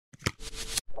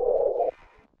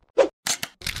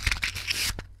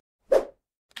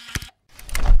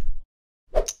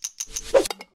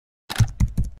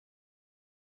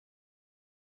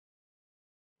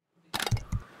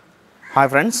Hi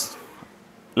friends,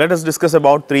 let us discuss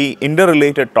about three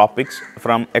interrelated topics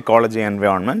from ecology and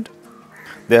environment.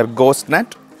 They are ghost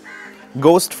net,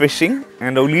 ghost fishing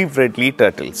and olive ridley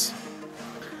turtles.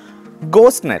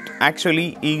 Ghost net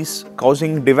actually is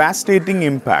causing devastating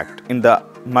impact in the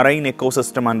marine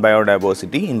ecosystem and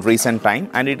biodiversity in recent time,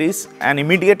 and it is an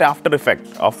immediate after effect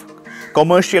of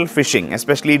commercial fishing,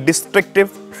 especially destructive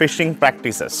fishing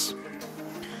practices.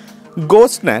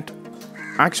 Ghost net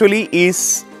actually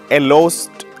is a lost,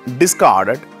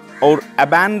 discarded or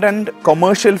abandoned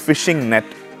commercial fishing net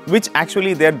which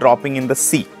actually they are dropping in the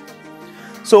sea.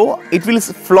 So it will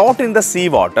float in the sea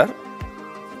water,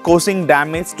 causing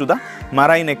damage to the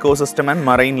marine ecosystem and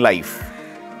marine life.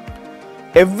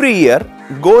 Every year,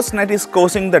 ghost net is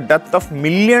causing the death of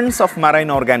millions of marine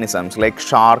organisms like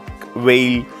shark,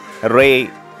 whale, ray,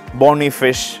 bony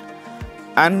fish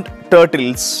and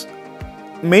turtles,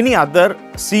 many other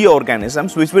sea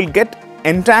organisms which will get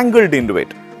entangled into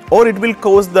it, or it will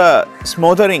cause the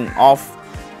smothering of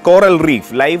coral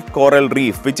reef, live coral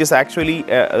reef, which is actually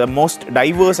the most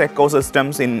diverse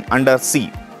ecosystems in under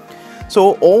sea.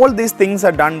 So all these things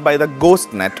are done by the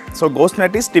ghost net. So ghost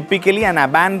net is typically an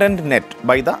abandoned net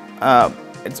by the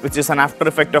which is an after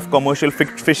effect of commercial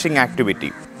fishing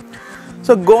activity.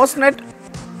 So ghost net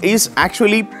is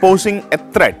actually posing a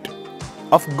threat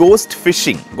of ghost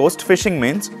fishing. Ghost fishing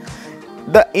means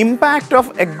the impact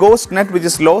of a ghost net which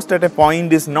is lost at a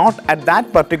point is not at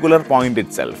that particular point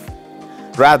itself.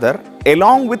 Rather,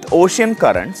 along with ocean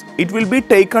currents, it will be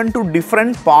taken to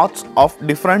different parts of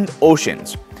different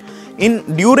oceans.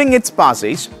 During its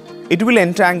passage, it will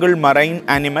entangle marine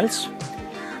animals,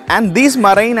 and these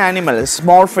marine animals,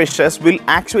 small fishes, will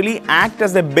actually act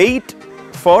as a bait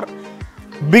for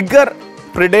bigger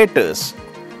predators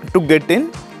to get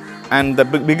in, and the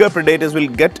bigger predators will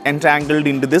get entangled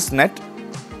into this net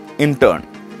in turn.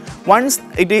 Once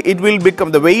it will become,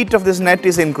 the weight of this net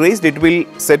is increased, it will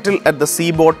settle at the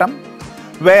sea bottom,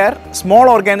 where small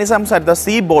organisms at the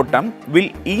sea bottom will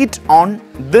eat on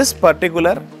this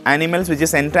particular animals which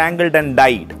is entangled and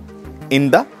died in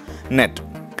the net.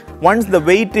 Once the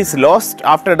weight is lost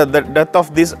after the death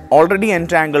of these already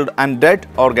entangled and dead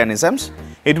organisms,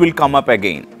 it will come up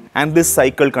again, and this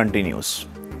cycle continues.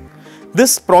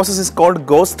 This process is called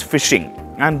ghost fishing,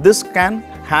 and this can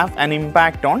have an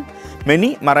impact on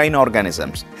many marine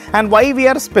organisms. And why we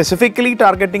are specifically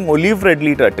targeting olive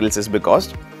ridley turtles is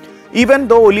because even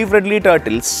though olive ridley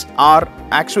turtles are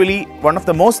actually one of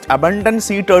the most abundant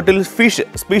sea turtle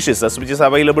species which is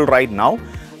available right now,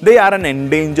 they are an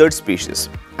endangered species,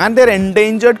 and their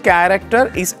endangered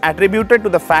character is attributed to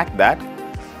the fact that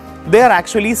they are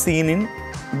actually seen in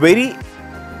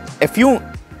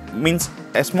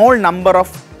a small number of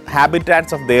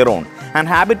habitats of their own, and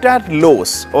habitat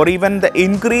loss or even the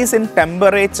increase in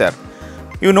temperature,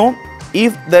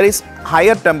 if there is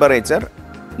higher temperature,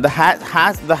 the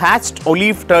hatched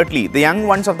olive turtle, the young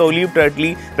ones of the olive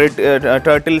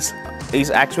turtles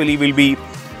is actually will be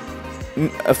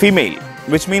female,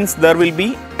 which means there will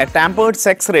be a tampered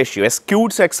sex ratio, a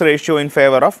skewed sex ratio in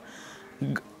favor of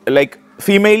like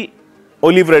female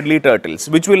olive ridley turtles,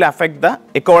 which will affect the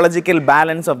ecological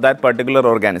balance of that particular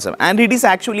organism. And it is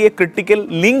actually a critical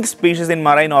linked species in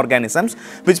marine organisms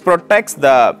which protects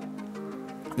the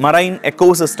marine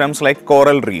ecosystems like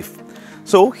coral reef.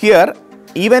 So here,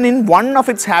 even in one of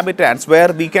its habitats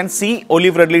where we can see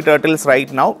olive ridley turtles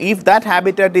right now, if that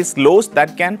habitat is lost,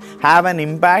 that can have an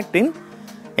impact in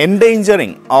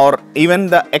endangering or even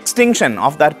the extinction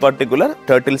of that particular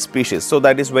turtle species. So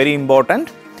that is very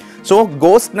important. So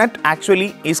ghost net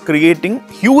actually is creating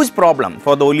huge problem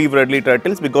for the olive ridley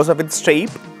turtles because of its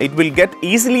shape. It will get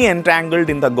easily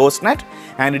entangled in the ghost net,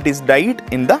 and it is died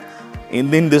in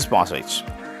this passage.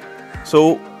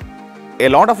 So a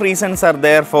lot of reasons are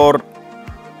there for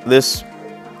this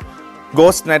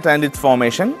ghost net and its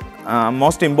formation.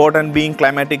 Most important being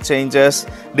climatic changes,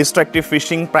 destructive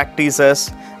fishing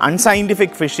practices,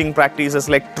 unscientific fishing practices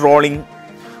like trawling.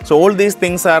 So all these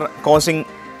things are causing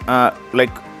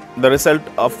the result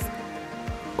of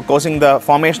causing the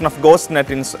formation of ghost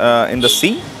net in the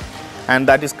sea, and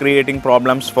that is creating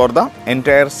problems for the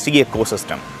entire sea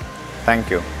ecosystem. Thank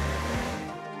you.